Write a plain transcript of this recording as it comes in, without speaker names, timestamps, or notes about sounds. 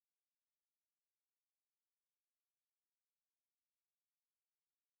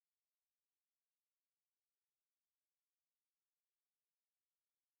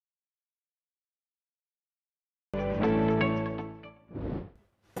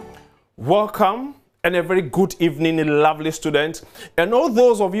Welcome and a very good evening, lovely students, and all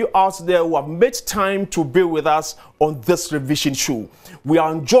those of you out there who have made time to be with us on this revision show. We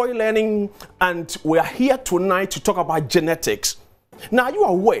are enjoying learning, and we are here tonight to talk about genetics. Now, are you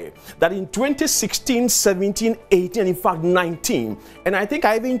aware that in 2016, 17, 18, and in fact 19, and I think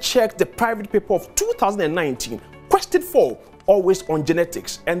I even checked the private paper of 2019, question 4, always on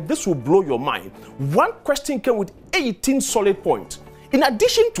genetics, and this will blow your mind. One question came with 18 solid points. In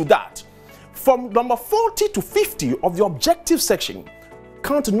addition to that, from number 40 to 50 of the objective section,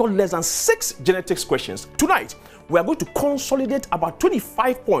 count not less than 6 genetics questions. Tonight, we are going to consolidate about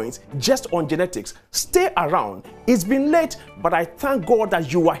 25 points just on genetics. Stay around. It's been late, but I thank God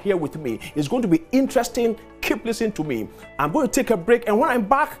that you are here with me. It's going to be interesting. Keep listening to me. I'm going to take a break, and when I'm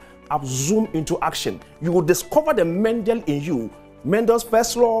back, I'll zoom into action. You will discover the Mendel in you. Mendel's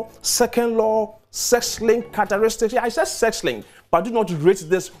first law, second law, sex-linked characteristics. Yeah, I said sex-linked, but do not rate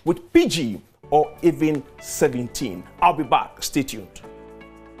this with PG or even 17. I'll be back. Stay tuned.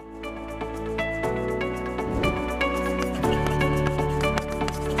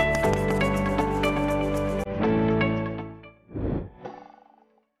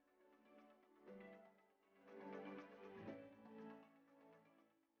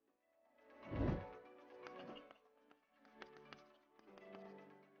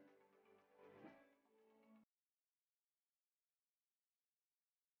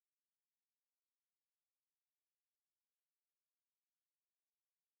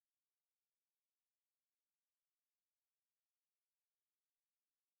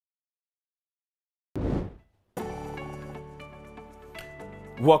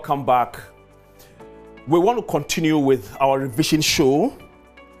 Welcome back. We want to continue with our revision show,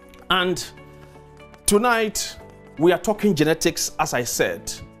 and tonight we are talking genetics. As I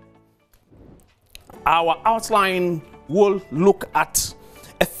said, our outline will look at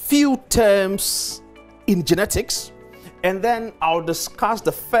a few terms in genetics, and then I'll discuss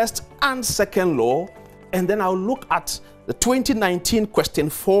the first and second law, and then I'll look at the 2019 question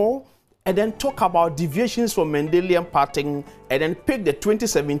 4, and then talk about deviations from Mendelian pattern, and then pick the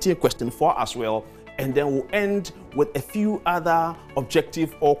 2017 question 4 as well, and then we'll end with a few other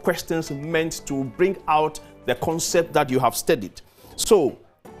objective or questions meant to bring out the concept that you have studied. So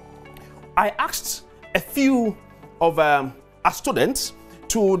I asked a few of our students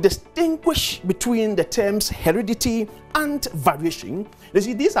to distinguish between the terms heredity and variation. You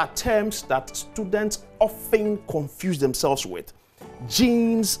see, these are terms that students often confuse themselves with.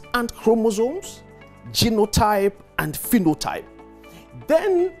 Genes and chromosomes, genotype and phenotype.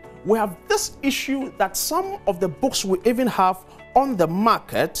 Then we have this issue that some of the books we even have on the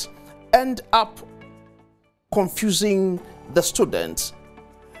market end up confusing the students.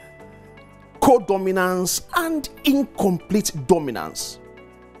 Codominance and incomplete dominance.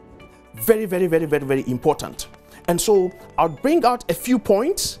 Very, very, very, very, very important. And so I'll bring out a few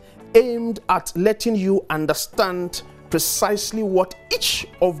points aimed at letting you understand precisely what each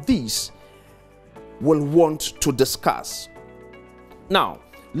of these will want to discuss. Now,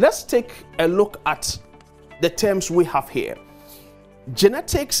 let's take a look at the terms we have here.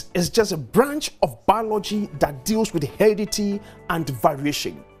 Genetics is just a branch of biology that deals with heredity and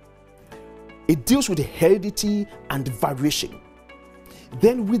variation. It deals with heredity and variation.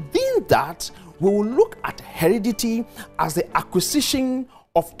 Then within that, we will look at heredity as the acquisition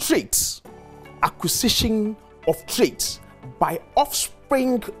of traits. Acquisition of traits by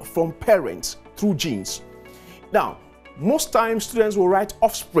offspring from parents through genes. Now, most times students will write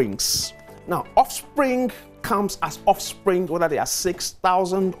offsprings. Now, offspring comes as offspring, whether they are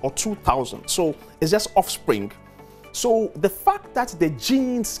 6,000 or 2,000. So it's just offspring. So the fact that the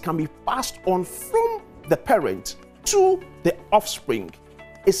genes can be passed on from the parent to the offspring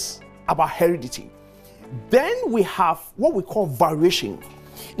is about heredity. Then we have what we call variation.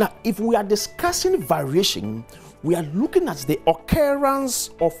 Now, if we are discussing variation, we are looking at the occurrence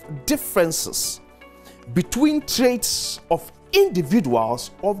of differences between traits of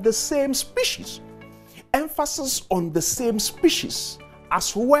individuals of the same species. Emphasis on the same species,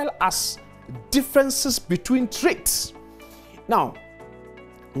 as well as differences between traits. Now,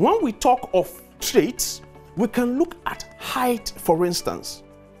 when we talk of traits, we can look at height, for instance.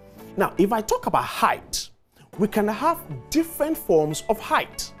 Now, if I talk about height, we can have different forms of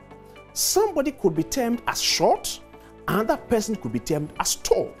height. Somebody could be termed as short, another person could be termed as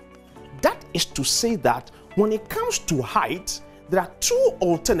tall. That is to say that when it comes to height, there are two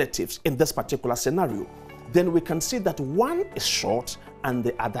alternatives in this particular scenario. Then we can say that one is short and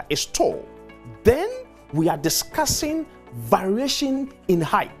the other is tall. Then we are discussing variation in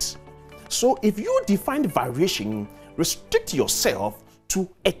height. So if you define variation, restrict yourself to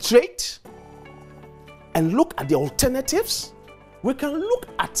a trait and look at the alternatives, we can look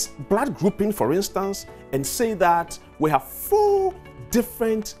at blood grouping, for instance, and say that we have 4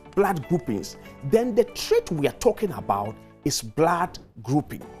 different blood groupings. Then the trait we are talking about is blood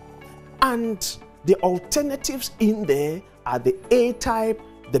grouping. And the alternatives in there are the A type,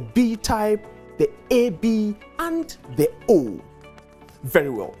 the B type, the AB, and the O. Very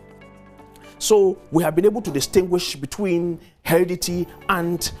well. So we have been able to distinguish between heredity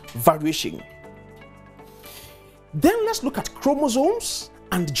and variation. Then let's look at chromosomes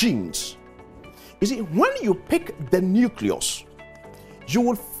and genes. You see, when you pick the nucleus, you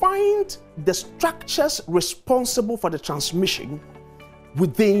will find the structures responsible for the transmission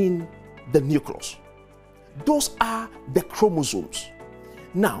within the nucleus. Those are the chromosomes.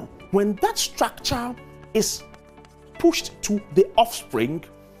 Now, when that structure is pushed to the offspring,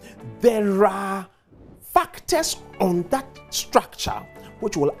 there are factors on that structure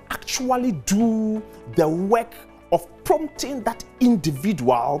which will actually do the work of prompting that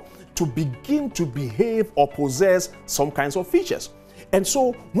individual to begin to behave or possess some kinds of features. And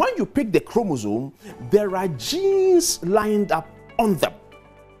so when you pick the chromosome, there are genes lined up on them.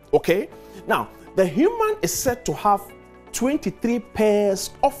 Okay? Now, the human is said to have 23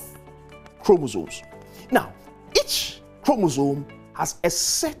 pairs of chromosomes. Now, each chromosome has a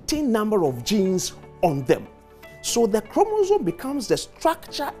certain number of genes on them. So the chromosome becomes the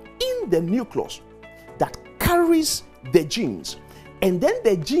structure in the nucleus that carries the genes. And then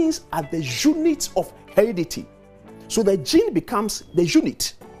the genes are the units of heredity. So the gene becomes the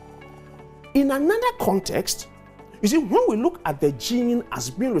unit. In another context, you see, when we look at the gene as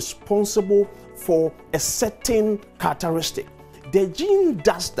being responsible for a certain characteristic, the gene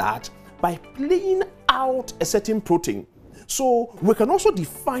does that by playing out a certain protein. So we can also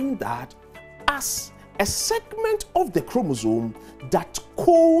define that as a segment of the chromosome that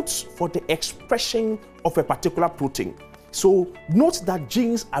codes for the expression of a particular protein. So note that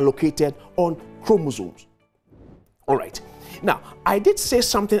genes are located on chromosomes. All right. Now, I did say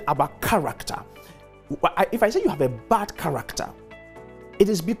something about character. If I say you have a bad character, it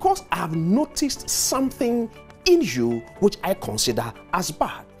is because I have noticed something in you which I consider as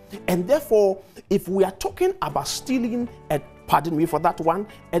bad. And therefore, if we are talking about stealing, and pardon me for that one,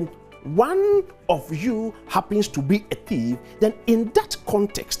 and one of you happens to be a thief, then in that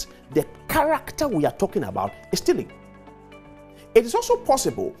context, the character we are talking about is stealing. It is also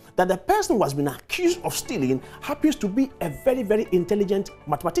possible that the person who has been accused of stealing happens to be a very, very intelligent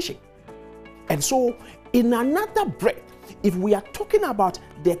mathematician. And so, in another breath, if we are talking about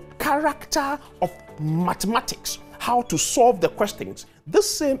the character of mathematics, how to solve the questions, this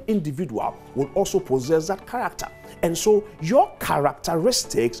same individual will also possess that character. And so your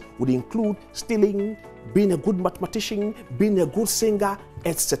characteristics would include stealing, being a good mathematician, being a good singer,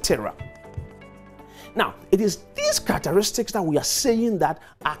 etc. Now, it is these characteristics that we are saying that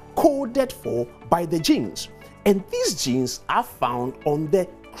are coded for by the genes. And these genes are found on the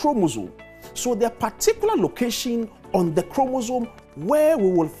chromosome. So the particular location on the chromosome where we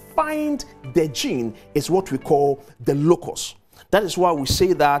will find the gene is what we call the locus. That is why we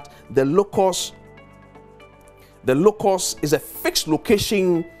say that the locus is a fixed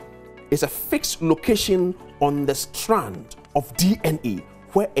location, on the strand of DNA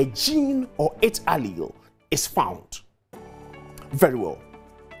where a gene or its allele is found. Very well.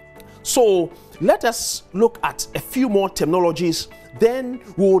 So let us look at a few more terminologies, then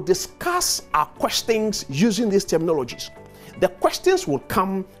we'll discuss our questions using these terminologies. The questions will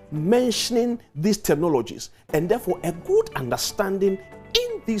come mentioning these terminologies, and therefore a good understanding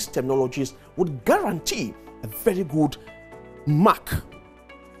in these terminologies would guarantee a very good mark.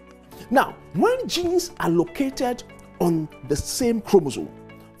 Now, when genes are located on the same chromosome,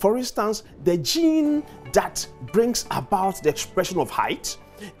 for instance, the gene that brings about the expression of height,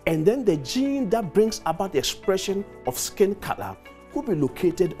 and then the gene that brings about the expression of skin color could be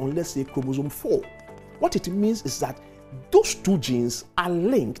located on, let's say, chromosome 4. What it means is that those two genes are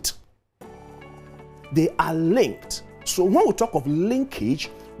linked. They are linked. So when we talk of linkage,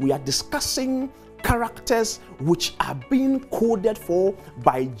 we are discussing characters which are being coded for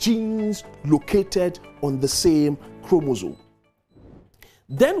by genes located on the same chromosome.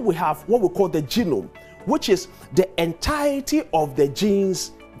 Then we have what we call the genome, which is the entirety of the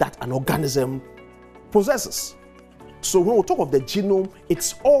genes that an organism possesses. So when we talk of the genome,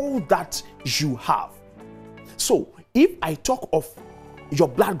 it's all that you have. So if I talk of your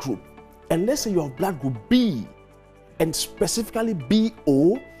blood group, and let's say your blood group B, and specifically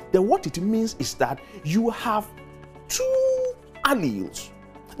BO, then what it means is that you have two alleles.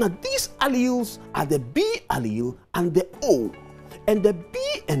 Now these alleles are the B allele and the O. And the B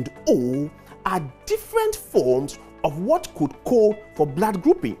and O are different forms of what could code for blood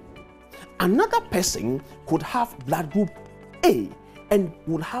grouping. Another person could have blood group A and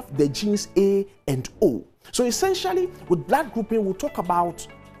would have the genes A and O. So essentially, with blood grouping, we'll talk about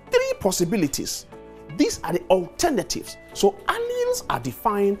 3 possibilities. These are the alternatives. So alleles are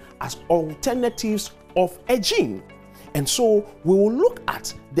defined as alternatives of a gene. And so we will look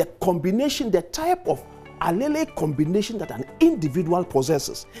at the combination, the type of allelic combination that an individual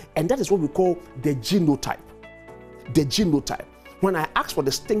possesses. And that is what we call the genotype. The genotype. When I asked for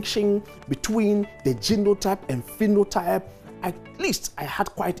distinction between the genotype and phenotype, at least I had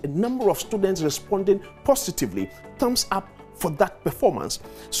quite a number of students responding positively. Thumbs up for that performance.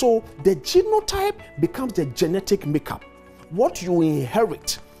 So the genotype becomes the genetic makeup. What you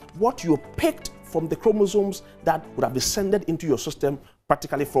inherit, what you picked from the chromosomes that would have descended into your system,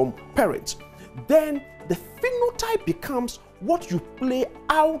 practically from parents. Then the phenotype becomes what you play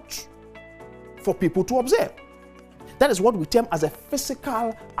out for people to observe. That is what we term as a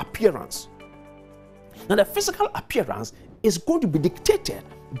physical appearance. Now, the physical appearance is going to be dictated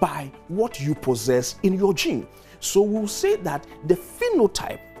by what you possess in your gene. So we'll say that the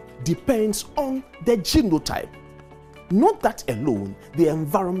phenotype depends on the genotype. Not that alone, the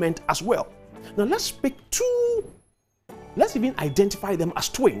environment as well. Now let's even identify them as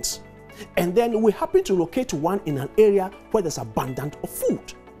twins. And then we happen to locate one in an area where there's abundance of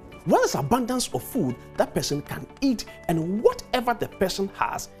food. When there's abundance of food, that person can eat, and whatever the person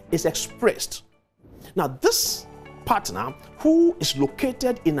has is expressed. Now this partner who is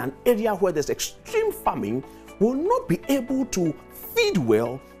located in an area where there's extreme famine will not be able to feed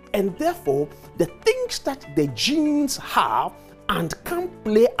well, and therefore the things that the genes have and can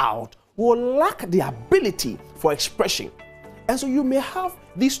play out will lack the ability for expression. And so you may have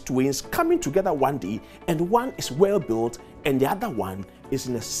these twins coming together one day, and one is well built and the other one is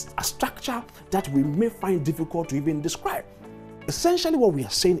in a structure that we may find difficult to even describe. Essentially what we are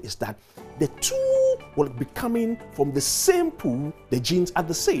saying is that the two will be coming from the same pool, the genes are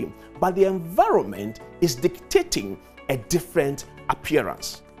the same, but the environment is dictating a different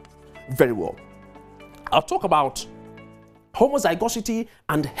appearance. Very well. I'll talk about homozygosity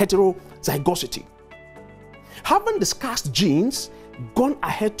and heterozygosity. Having discussed genes, gone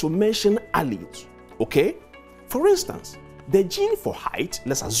ahead to mention alleles. Okay? For instance, the gene for height,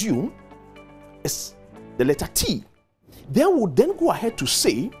 let's assume, is the letter T. Then we'll then go ahead to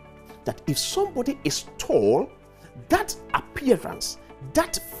say that if somebody is tall, that appearance,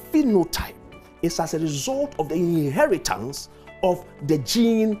 that phenotype is as a result of the inheritance of the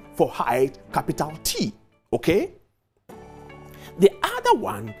gene for height, capital T. Okay? The other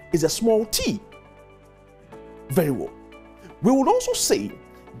one is a small t. Very well. We would also say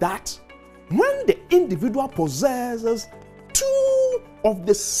that when the individual possesses two of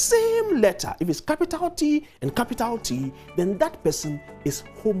the same letter, if it's capital T and capital T, then that person is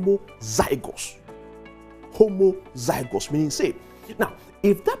homozygous. Homozygous meaning say. Now,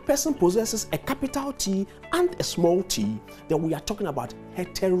 if that person possesses a capital T and a small t, then we are talking about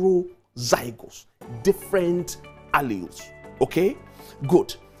heterozygous, different alleles. Okay?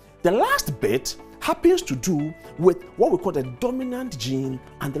 Good. The last bit happens to do with what we call the dominant gene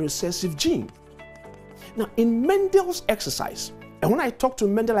and the recessive gene. Now, in Mendel's exercise, and when I talk to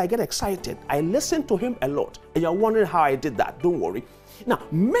Mendel, I get excited. I listen to him a lot. And you're wondering how I did that. Don't worry. Now,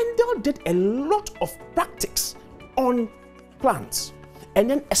 Mendel did a lot of practice on plants and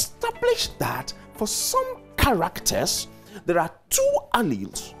then established that for some characters, there are two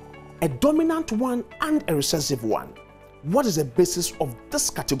alleles, a dominant one and a recessive one. What is the basis of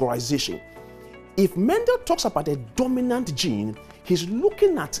this categorization? If Mendel talks about a dominant gene, he's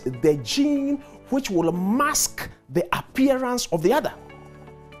looking at the gene which will mask the appearance of the other.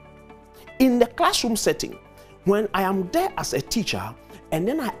 In the classroom setting, when I am there as a teacher and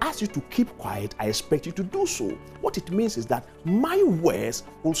then I ask you to keep quiet, I expect you to do so. What it means is that my words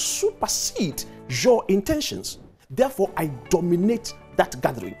will supersede your intentions. Therefore, I dominate that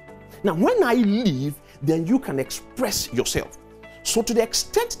gathering. Now, when I leave, then you can express yourself. So to the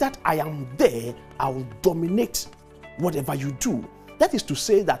extent that I am there, I will dominate whatever you do. That is to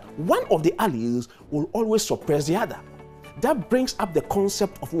say that one of the alleles will always suppress the other. That brings up the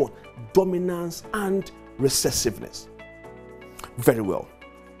concept of what? Dominance and recessiveness. Very well.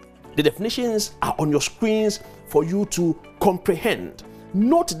 The definitions are on your screens for you to comprehend.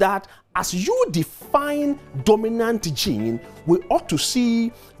 Note that as you define dominant gene, we ought to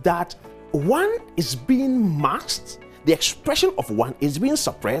see that one is being masked, the expression of one is being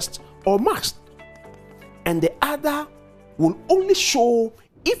suppressed or masked, and the other will only show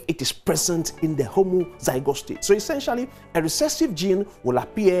if it is present in the homozygous state. So essentially, a recessive gene will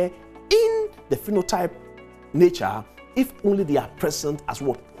appear in the phenotype nature if only they are present as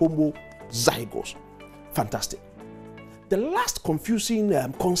what? Homozygous. Fantastic. The last confusing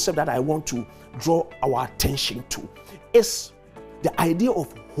concept that I want to draw our attention to is the idea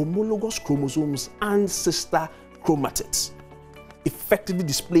of homologous chromosomes and sister chromatids, effectively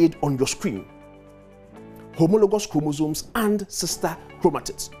displayed on your screen. Homologous chromosomes and sister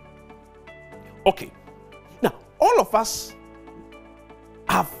chromatids. Okay, now all of us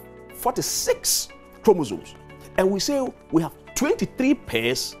have 46 chromosomes, and we say we have 23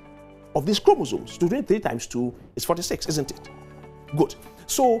 pairs of these chromosomes. 23 times 2 is 46, isn't it? Good.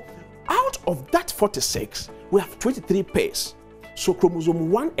 So out of that 46, we have 23 pairs. So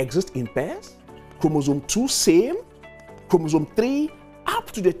chromosome 1 exists in pairs, chromosome 2 same, chromosome 3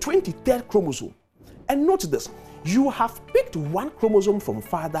 up to the 23rd chromosome. And note this, you have picked one chromosome from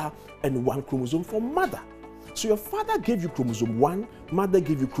father and one chromosome from mother. So your father gave you chromosome 1, mother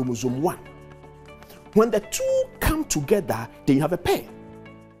gave you chromosome 1. When the two come together, then you have a pair.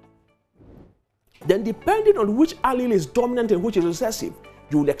 Then depending on which allele is dominant and which is recessive,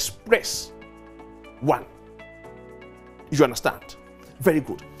 you will express 1. You understand? Very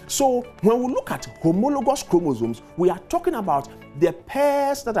good. So when we look at homologous chromosomes, we are talking about the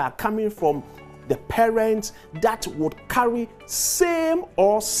pairs that are coming from the parents that would carry same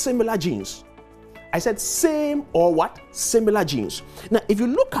or similar genes. I said same or what? Similar genes. Now, if you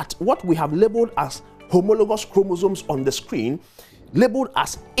look at what we have labeled as homologous chromosomes on the screen, labeled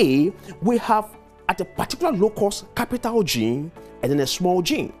as A, we have at a particular locus capital G and then a small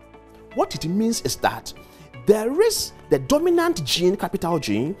g. What it means is that there is the dominant gene, capital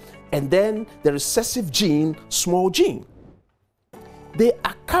G, and then the recessive gene, small g. They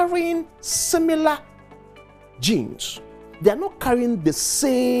are carrying similar genes. They are not carrying the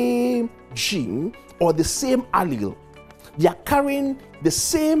same gene or the same allele. They are carrying the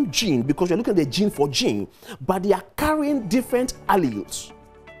same gene because you're looking at the gene for gene, but they are carrying different alleles.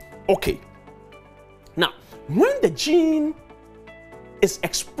 Okay. Now, when the gene is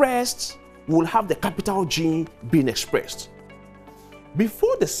expressed, we'll have the capital G being expressed.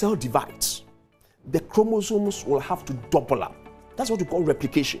 Before the cell divides, the chromosomes will have to double up. That's what we call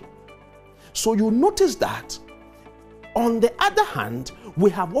replication. So you notice that on the other hand, we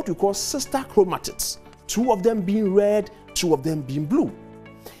have what we call sister chromatids, 2 of them being red, 2 of them being blue.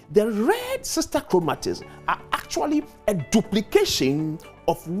 The red sister chromatids are actually a duplication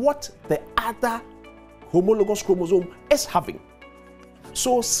of what the other homologous chromosome is having.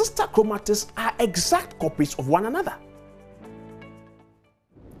 So sister chromatids are exact copies of one another.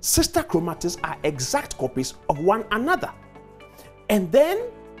 Sister chromatids are exact copies of one another. And then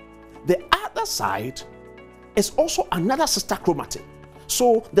the other side is also another sister chromatid.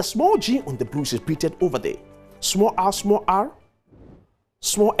 So the small g on the blue is repeated over there. Small r, small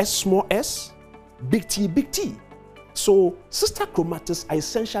s, big T, big T. So sister chromatids are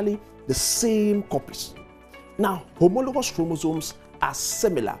essentially the same copies. Now, homologous chromosomes are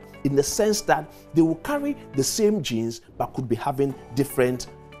similar in the sense that they will carry the same genes but could be having different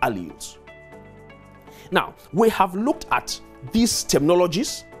alleles. Now, we have looked at these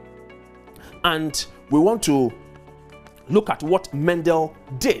terminologies and we want to look at what Mendel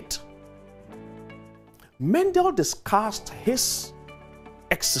did. Mendel discussed his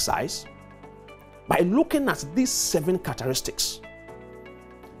exercise by looking at these 7 characteristics.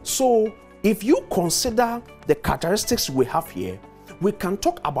 So if you consider the characteristics we have here, we can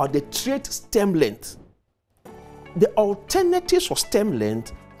talk about the trait stem length. The alternatives for stem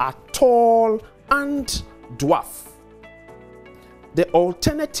length are tall and dwarf. The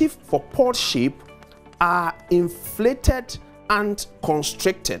alternative for pod shape are inflated and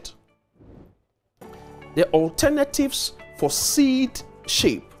constricted. The alternatives for seed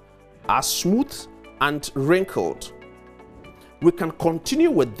shape are smooth and wrinkled. We can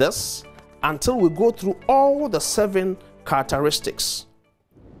continue with this until we go through all the 7 characteristics.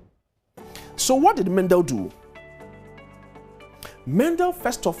 So what did Mendel do? Mendel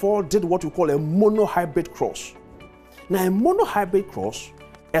first of all did what we call a monohybrid cross. Now, a monohybrid cross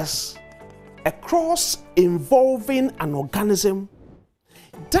is a cross involving an organism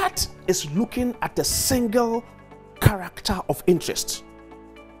that is looking at a single character of interest.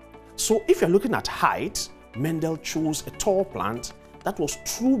 So if you're looking at height, Mendel chose a tall plant that was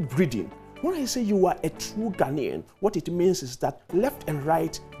true breeding. When I say you are a true Ghanaian, what it means is that left and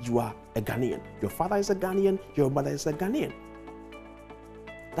right, you are a Ghanaian. Your father is a Ghanaian, your mother is a Ghanaian.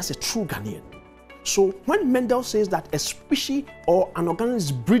 That's a true Ghanaian. So when Mendel says that a species or an organism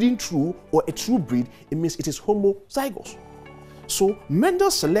is breeding true or a true breed, it means it is homozygous. So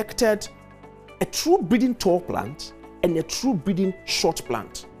Mendel selected a true breeding tall plant and a true breeding short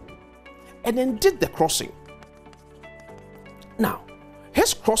plant, and then did the crossing. Now,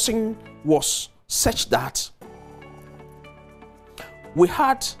 his crossing was such that we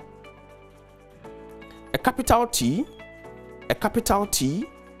had a capital T,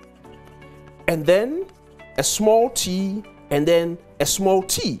 and then a small t, and then a small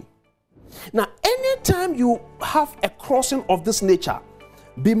t. Now, anytime you have a crossing of this nature,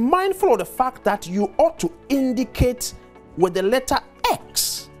 be mindful of the fact that you ought to indicate with the letter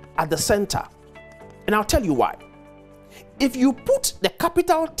X at the center. And I'll tell you why. If you put the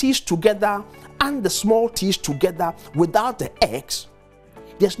capital T's together and the small t's together without the X,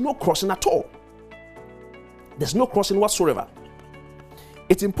 there's no crossing at all. There's no crossing whatsoever.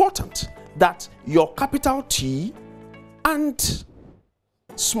 It's important that your capital T and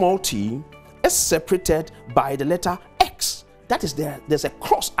small t is separated by the letter X. That is there's a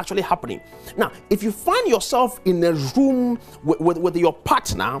cross actually happening. Now, if you find yourself in a room with your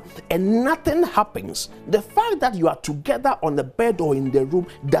partner and nothing happens, the fact that you are together on the bed or in the room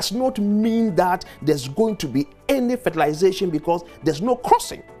does not mean that there's going to be any fertilization, because there's no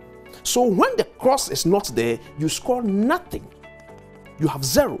crossing. So when the cross is not there, you score nothing. You have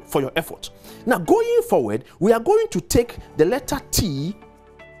 0 for your effort. Now, going forward, we are going to take the letter T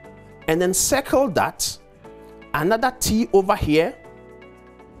and then circle that, another T over here,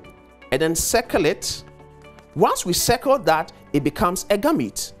 and then circle it. Once we circle that, it becomes a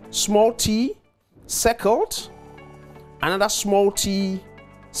gamete. Small t circled, another small t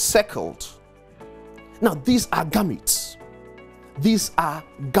circled. Now, these are gametes. These are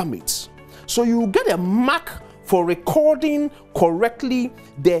gametes. So you get a mark for recording correctly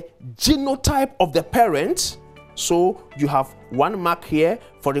the genotype of the parent. So you have 1 mark here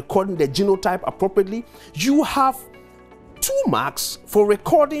for recording the genotype appropriately. You have 2 marks for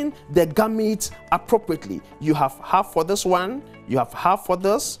recording the gametes appropriately. You have half for this one, you have half for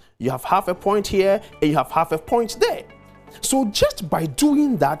this, you have half a point here, and you have half a point there. So just by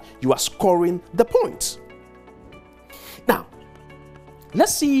doing that, you are scoring the points. Now,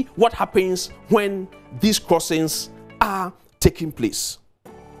 let's see what happens when these crossings are taking place.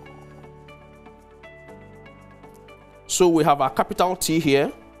 So we have our capital T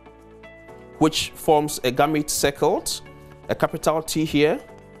here, which forms a gamete circled, a capital T here,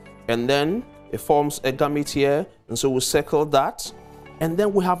 and then it forms a gamete here, and so we circle that. And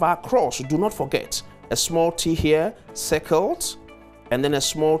then we have our cross. Do not forget, a small t here circled, and then a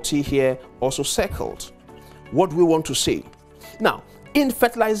small t here also circled. What do we want to say? Now, in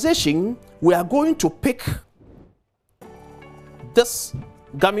fertilization, we are going to pick this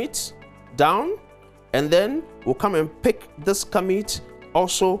gamete down, and then we'll come and pick this gamete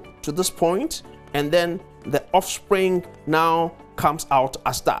also to this point, and then the offspring now comes out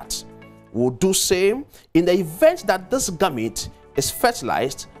as that. We'll do same in the event that this gamete is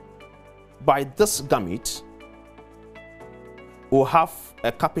fertilized by this gamete. We'll have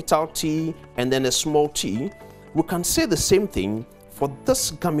a capital T and then a small t. We can say the same thing for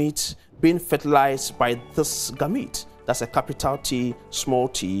this gamete being fertilized by this gamete. That's a capital T, small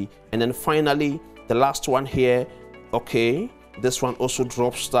t, and then finally the last one here. Okay, this one also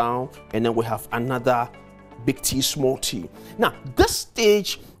drops down, and then we have another big T, small t. Now, this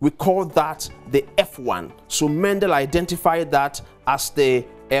stage, we call that the F1. So Mendel identified that as the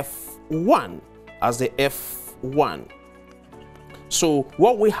F1, So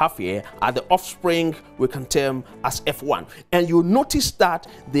what we have here are the offspring we can term as F1. And you notice that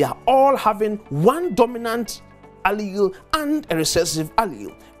they are all having one dominant allele and a recessive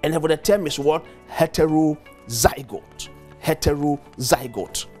allele. And the term is what? Heterozygote.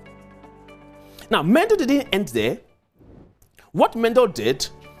 Heterozygote. Now, Mendel didn't end there. What Mendel did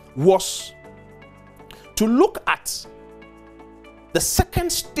was to look at the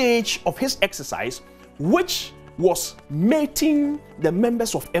second stage of his exercise, which was mating the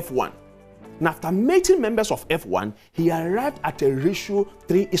members of F1. And after mating members of F1, he arrived at a ratio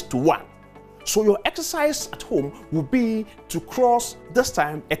 3:1. So your exercise at home will be to cross this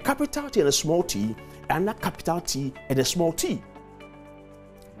time a capital T and a small t, and a capital T and a small t.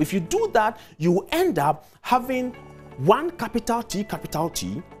 If you do that, you will end up having 1 capital T,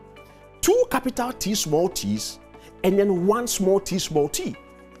 2 capital T, small t's, and then 1 small t, small t.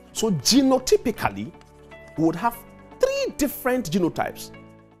 So genotypically, we would have 3 different genotypes.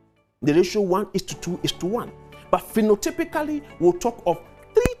 The ratio 1:2:1. But phenotypically, we'll talk of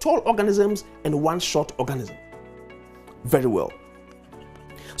 3 tall organisms and 1 short organism. Very well.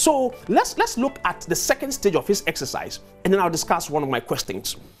 So let's look at the second stage of his exercise, and then I'll discuss one of my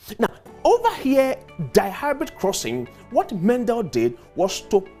questions. Now, over here, dihybrid crossing, what Mendel did was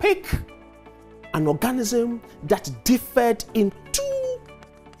to pick an organism that differed in two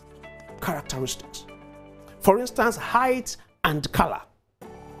characteristics. For instance, height and color.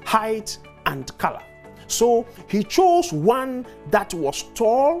 Height and color. So he chose one that was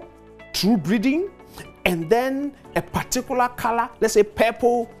tall, true breeding, and then a particular color, let's say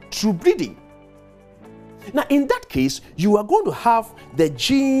purple, true breeding. Now, in that case, you are going to have the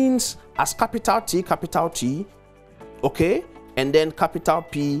genes as capital T, okay, and then capital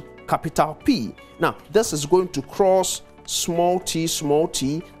P. Now, this is going to cross small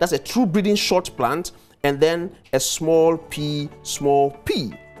t, that's a true breeding short plant, and then a small p,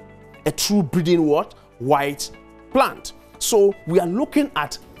 a true breeding what? White plant. So we are looking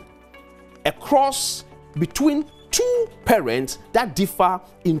at a cross between two parents that differ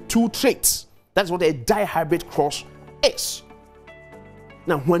in two traits. That's what a dihybrid cross is.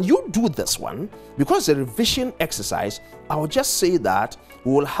 Now, when you do this one, because it's a revision exercise, I will just say that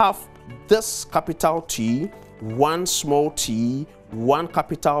we will have this capital T, one small t, one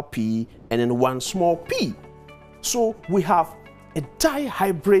capital P, and then one small p. So we have a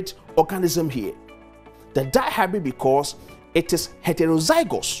dihybrid organism here. The dihybrid because it is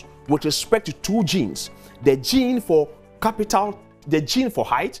heterozygous with respect to two genes. The gene for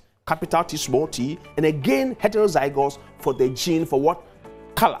height, capital T, small t, and again heterozygous for the gene for what?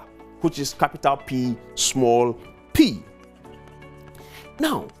 Color, which is capital P, small p.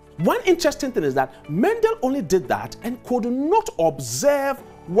 Now, one interesting thing is that Mendel only did that and could not observe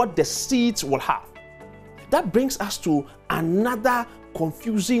what the seeds will have. That brings us to another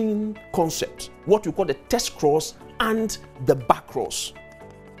confusing concept, what we call the test cross and the back cross.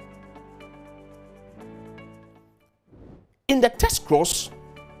 In the test cross,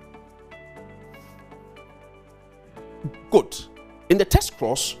 in the test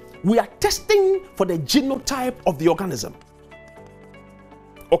cross, we are testing for the genotype of the organism.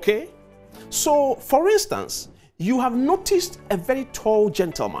 Okay? So, for instance, you have noticed a very tall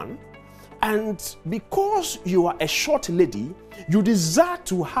gentleman, and because you are a short lady, you desire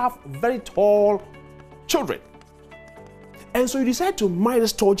to have very tall children. And so you decide to marry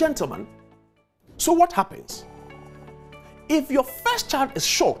this tall gentleman. So what happens? If your first child is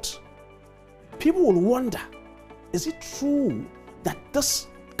short, people will wonder, is it true that this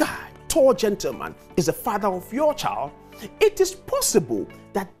guy, tall gentleman, is the father of your child? It is possible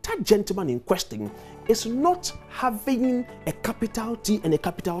that that gentleman in question is not having a capital T and a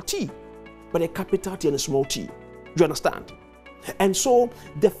capital T, but a capital T and a small t. Do you understand? And so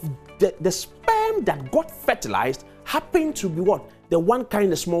the sperm that got fertilized happened to be what? The one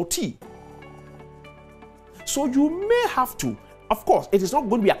carrying a small t. So you may have to, of course, it is not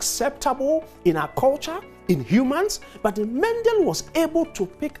going to be acceptable in our culture, in humans, but Mendel was able to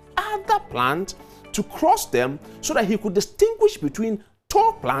pick other plants to cross them so that he could distinguish between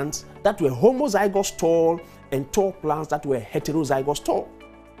tall plants that were homozygous tall and tall plants that were heterozygous tall.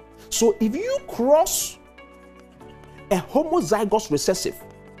 So if you cross a homozygous recessive,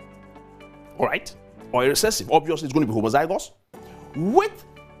 all right, or a recessive, obviously it's going to be homozygous, with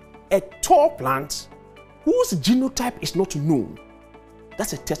a tall plant whose genotype is not known,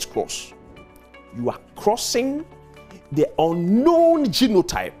 that's a test cross. You are crossing the unknown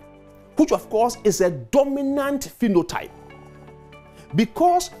genotype, which of course is a dominant phenotype.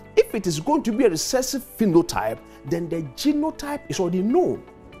 Because if it is going to be a recessive phenotype, then the genotype is already known.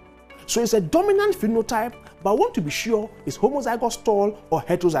 So it's a dominant phenotype, but I want to be sure it's homozygous tall or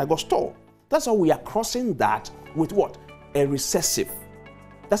heterozygous tall. That's how we are crossing that with what? A recessive.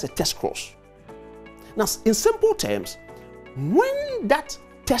 That's a test cross. Now, in simple terms, when that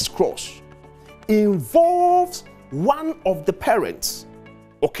test cross involves one of the parents,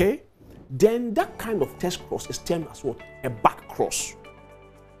 okay, then that kind of test cross is termed as what? A back cross.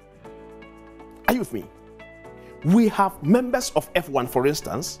 Are you with me? We have members of F1, for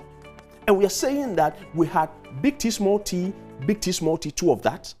instance, and we are saying that we had big T, small t, two of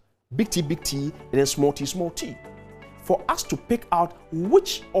that, big T, and then small t. For us to pick out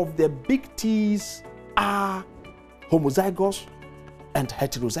which of the big T's are homozygous and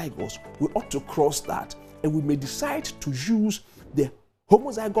heterozygous, we ought to cross that, and we may decide to use the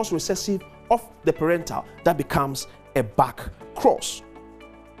homozygous recessive of the parental. That becomes a back cross.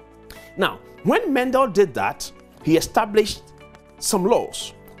 Now, when Mendel did that, he established some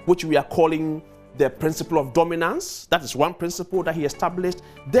laws, which we are calling the principle of dominance. That is one principle that he established.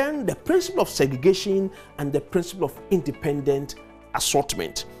 Then the principle of segregation and the principle of independent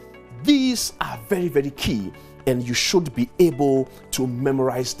assortment. These are very, very key and you should be able to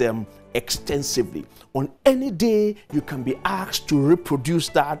memorize them extensively. On any day, you can be asked to reproduce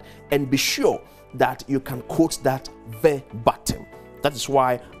that and be sure that you can quote that verbatim. That is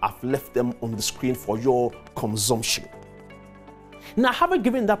why I've left them on the screen for your consumption. Now, having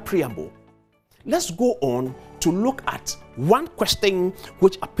given that preamble, let's go on to look at one question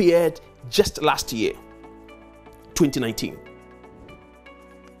which appeared just last year, 2019.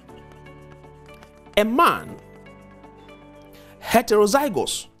 A man,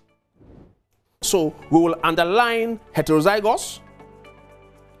 heterozygous. So we will underline heterozygous.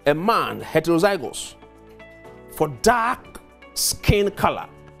 A man, heterozygous, for dark skin color.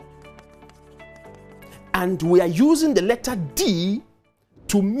 And we are using the letter D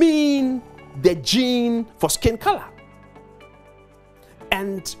to mean the gene for skin color.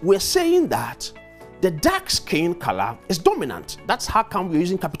 And we're saying that the dark skin color is dominant. That's how come we're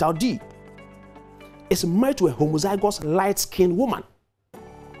using capital D. It's married to a homozygous light-skinned woman.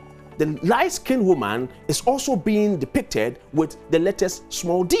 The light-skinned woman is also being depicted with the letters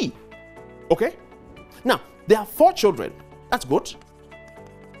small d. Okay? Now, there are 4 children. That's good.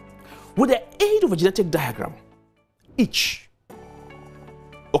 With the aid of a genetic diagram, each,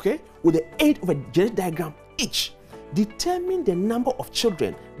 okay, with the aid of a genetic diagram, each, determine the number of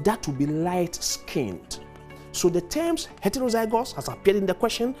children that will be light-skinned. So the terms heterozygous has appeared in the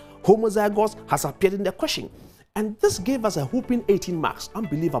question, homozygous has appeared in the question. And this gave us a whooping 18 marks.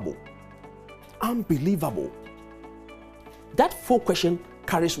 Unbelievable. Unbelievable. That 4 question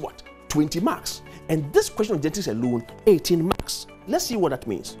carries what? 20 marks. And this question of genetics alone, 18 marks. Let's see what that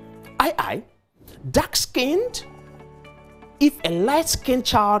means. Dark-skinned, if a light-skinned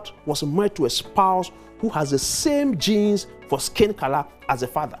child was married to a spouse who has the same genes for skin color as the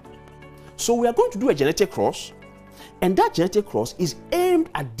father. So we are going to do a genetic cross, and that genetic cross is aimed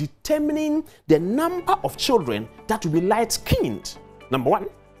at determining the number of children that will be light-skinned, number 1,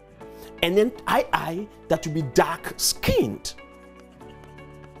 and then that will be dark-skinned.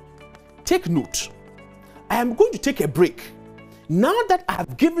 Take note. I am going to take a break. Now that I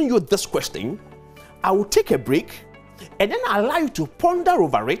have given you this question, I will take a break and then allow you to ponder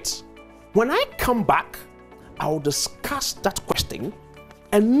over it. When I come back, I will discuss that question,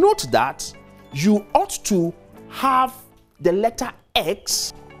 and note that you ought to have the letter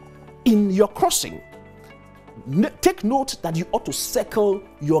X in your crossing. Take note that you ought to circle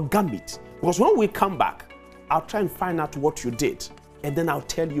your gamete, because when we come back, I'll try and find out what you did, and then I'll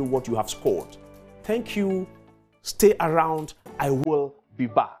tell you what you have scored. Thank you. Stay around. I will be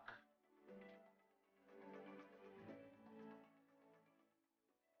back.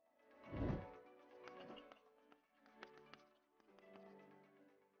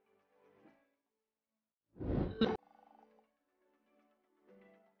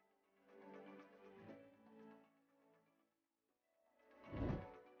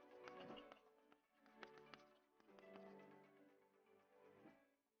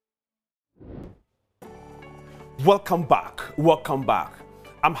 Welcome back. Welcome back.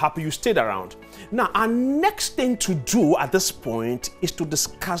 I'm happy you stayed around. Now, our next thing to do at this point is to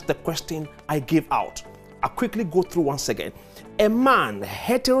discuss the question I gave out. I'll quickly go through once again. A man,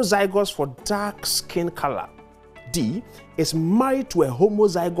 heterozygous for dark skin color, D, is married to a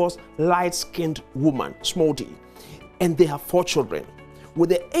homozygous light-skinned woman, small d, and they have 4 children. With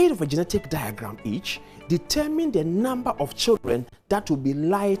the aid of a genetic diagram each, determine the number of children that will be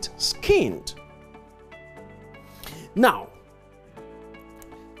light-skinned. Now,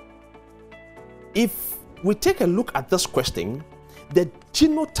 if we take a look at this question, the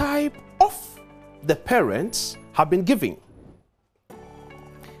genotype of the parents have been given,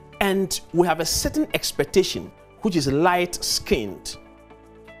 and we have a certain expectation, which is light-skinned.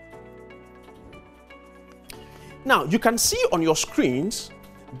 Now, you can see on your screens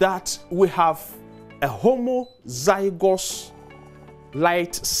that we have a homozygous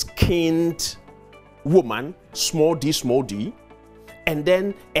light-skinned woman, small d, and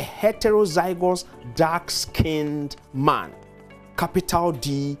then a heterozygous dark-skinned man, capital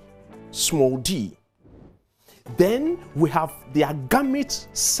D, small d. Then we have their gametes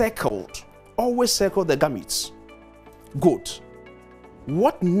circled. Always circle the gametes. Good.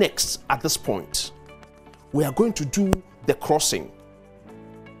 What next at this point? We are going to do the crossing.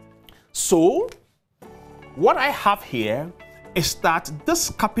 So, what I have here is that this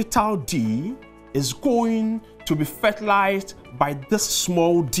capital D is going to be fertilized by this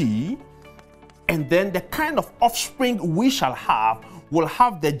small d, and then the kind of offspring we shall have will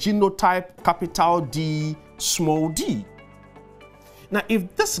have the genotype capital D, small d. Now,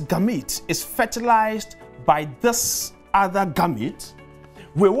 if this gamete is fertilized by this other gamete,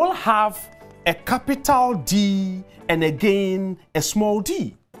 we will have a capital D, and again a small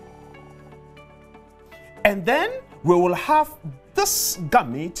d. And then we will have this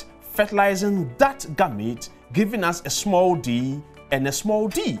gamete fertilizing that gamete, giving us a small d and a small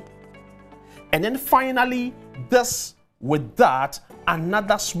d. And then finally, this with that,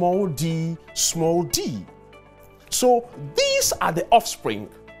 another small d, small d. So these are the offspring.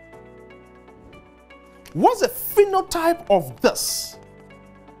 What's the phenotype of this?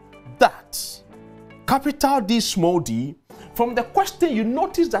 That capital D, small d. From the question, you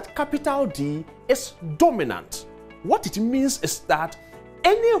notice that capital D is dominant. What it means is that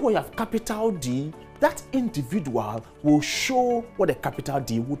anywhere you have capital D, that individual will show what a capital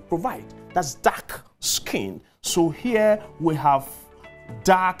D would provide. That's dark skin. So here we have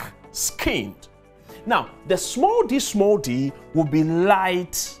dark skinned. Now, the small d will be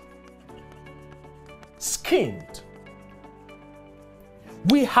light skinned.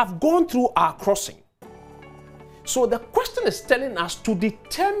 We have gone through our crossing. So the question is telling us to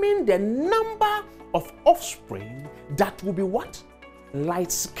determine the number of offspring that will be what?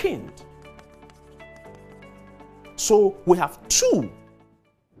 Light skinned. So we have 2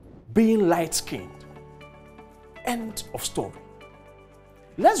 being light skinned. End of story.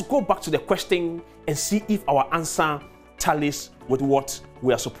 Let's go back to the question and see if our answer tallies with what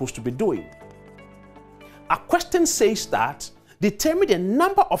we are supposed to be doing. Our question says that determine the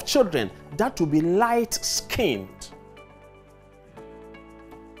number of children that will be light skinned.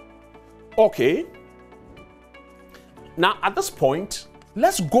 Okay. Now at this point,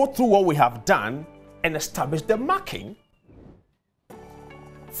 let's go through what we have done and establish the marking.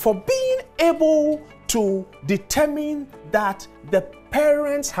 For being able to determine that the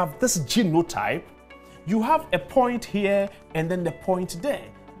parents have this genotype, you have a point here and then the point there.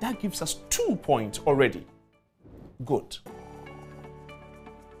 That gives us 2 points already. Good.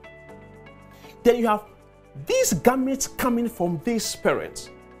 Then you have these gametes coming from these parents.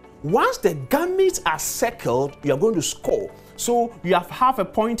 Once the gametes are circled, you are going to score. So you have half a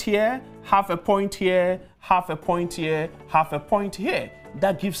point here, half a point here, half a point here, half a point here.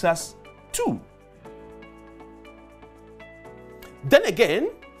 That gives us 2. Then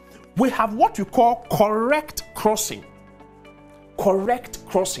again, we have what we call correct crossing. Correct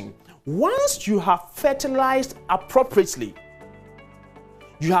crossing. Once you have fertilized appropriately,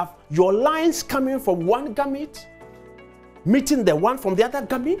 you have your lines coming from one gamete, meeting the one from the other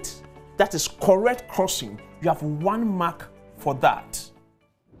gamete. That is correct crossing. You have 1 mark for that.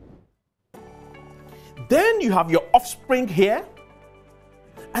 Then you have your offspring here.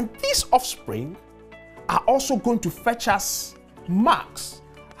 And these offspring are also going to fetch us marks.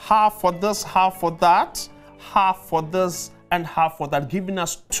 Half for this, half for that, half for this, and half for that, giving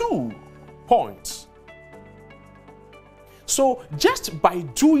us 2 points. So just by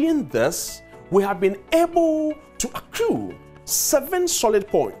doing this, we have been able to accrue 7 solid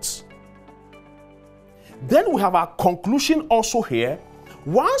points. Then we have our conclusion also here.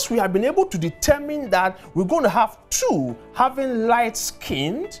 Once we have been able to determine that we're going to have 2 having light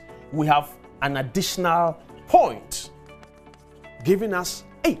skinned, we have an additional point, giving us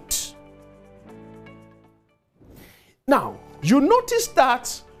 8. Now, you notice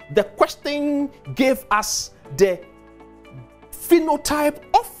that the question gave us the phenotype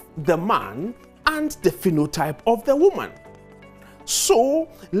of the man and the phenotype of the woman. So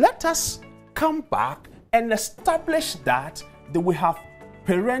let us come back and establish that we have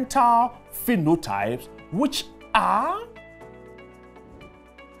parental phenotypes, which are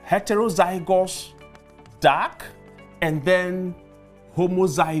heterozygous dark and then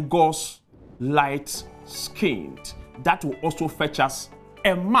homozygous light skinned. That will also fetch us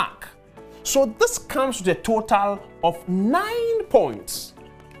a mark. So this comes to the total of 9 points.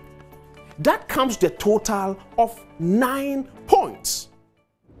 That comes to the total of 9 points.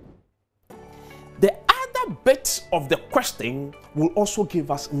 The other bit of the question will also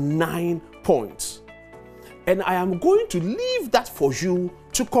give us 9 points. And I am going to leave that for you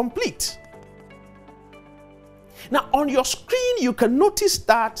to complete. Now on your screen, you can notice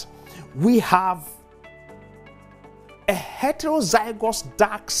that we have a heterozygous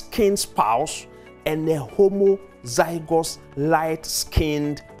dark-skinned spouse and a homozygous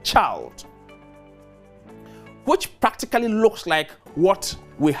light-skinned child, which practically looks like what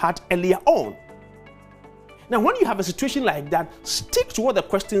we had earlier on. Now, when you have a situation like that, stick to what the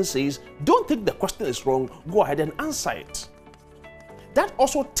question says. Don't think the question is wrong. Go ahead and answer it. That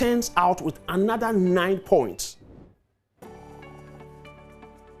also turns out with another 9 points.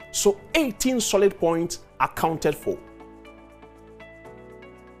 So 18 solid points accounted for.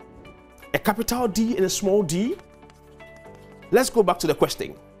 A capital D and a small d. Let's go back to the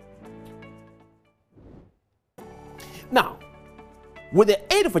question. With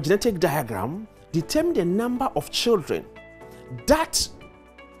the aid of a genetic diagram, determine the number of children that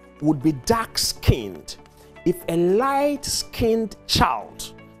would be dark-skinned if a light-skinned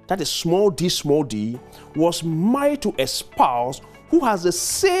child, that is small d, was married to a spouse who has the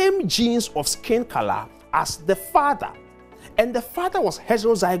same genes of skin color as the father, and the father was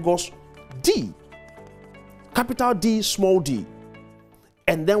heterozygous D, capital D, small d.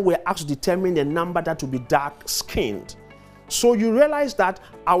 And then we're asked to determine the number that will be dark-skinned. So you realize that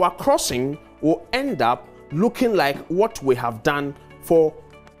our crossing will end up looking like what we have done for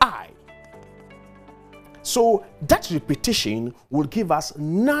I. So that repetition will give us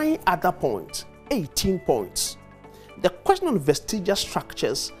 9 other points, 18 points. The question on vestigial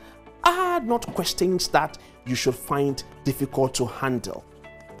structures are not questions that you should find difficult to handle.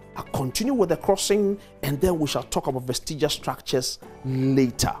 I'll continue with the crossing and then we shall talk about vestigial structures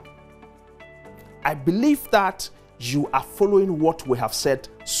later. I believe that you are following what we have said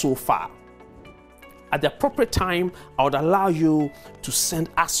so far. At the appropriate time, I would allow you to send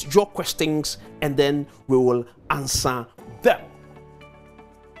us your questions and then we will answer them.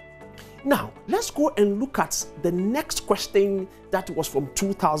 Now, let's go and look at the next question that was from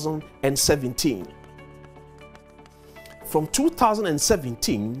 2017. From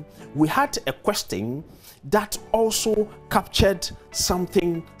 2017, we had a question that also captured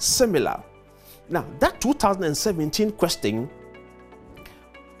something similar. Now, that 2017 question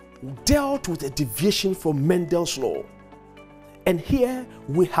dealt with a deviation from Mendel's law. And here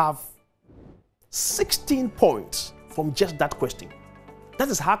we have 16 points from just that question. That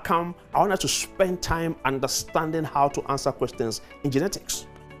is how come I want us to spend time understanding how to answer questions in genetics.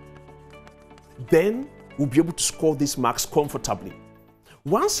 Then we'll be able to score these marks comfortably.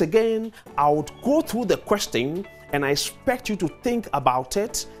 Once again, I would go through the question and I expect you to think about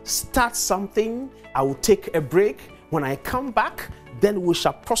it, start something, I will take a break. When I come back, then we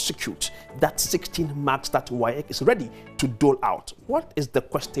shall prosecute that 16 marks that WAEC is ready to dole out. What is the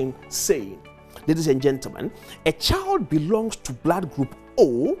question saying? Ladies and gentlemen, a child belongs to blood group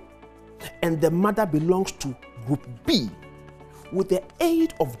O and the mother belongs to group B. With the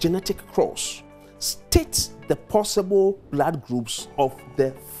aid of genetic cross, state the possible blood groups of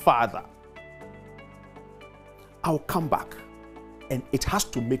the father. I'll come back and it has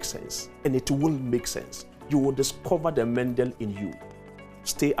to make sense, and it will make sense. You will discover the Mendel in you.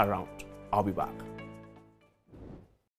 Stay around. I'll be back.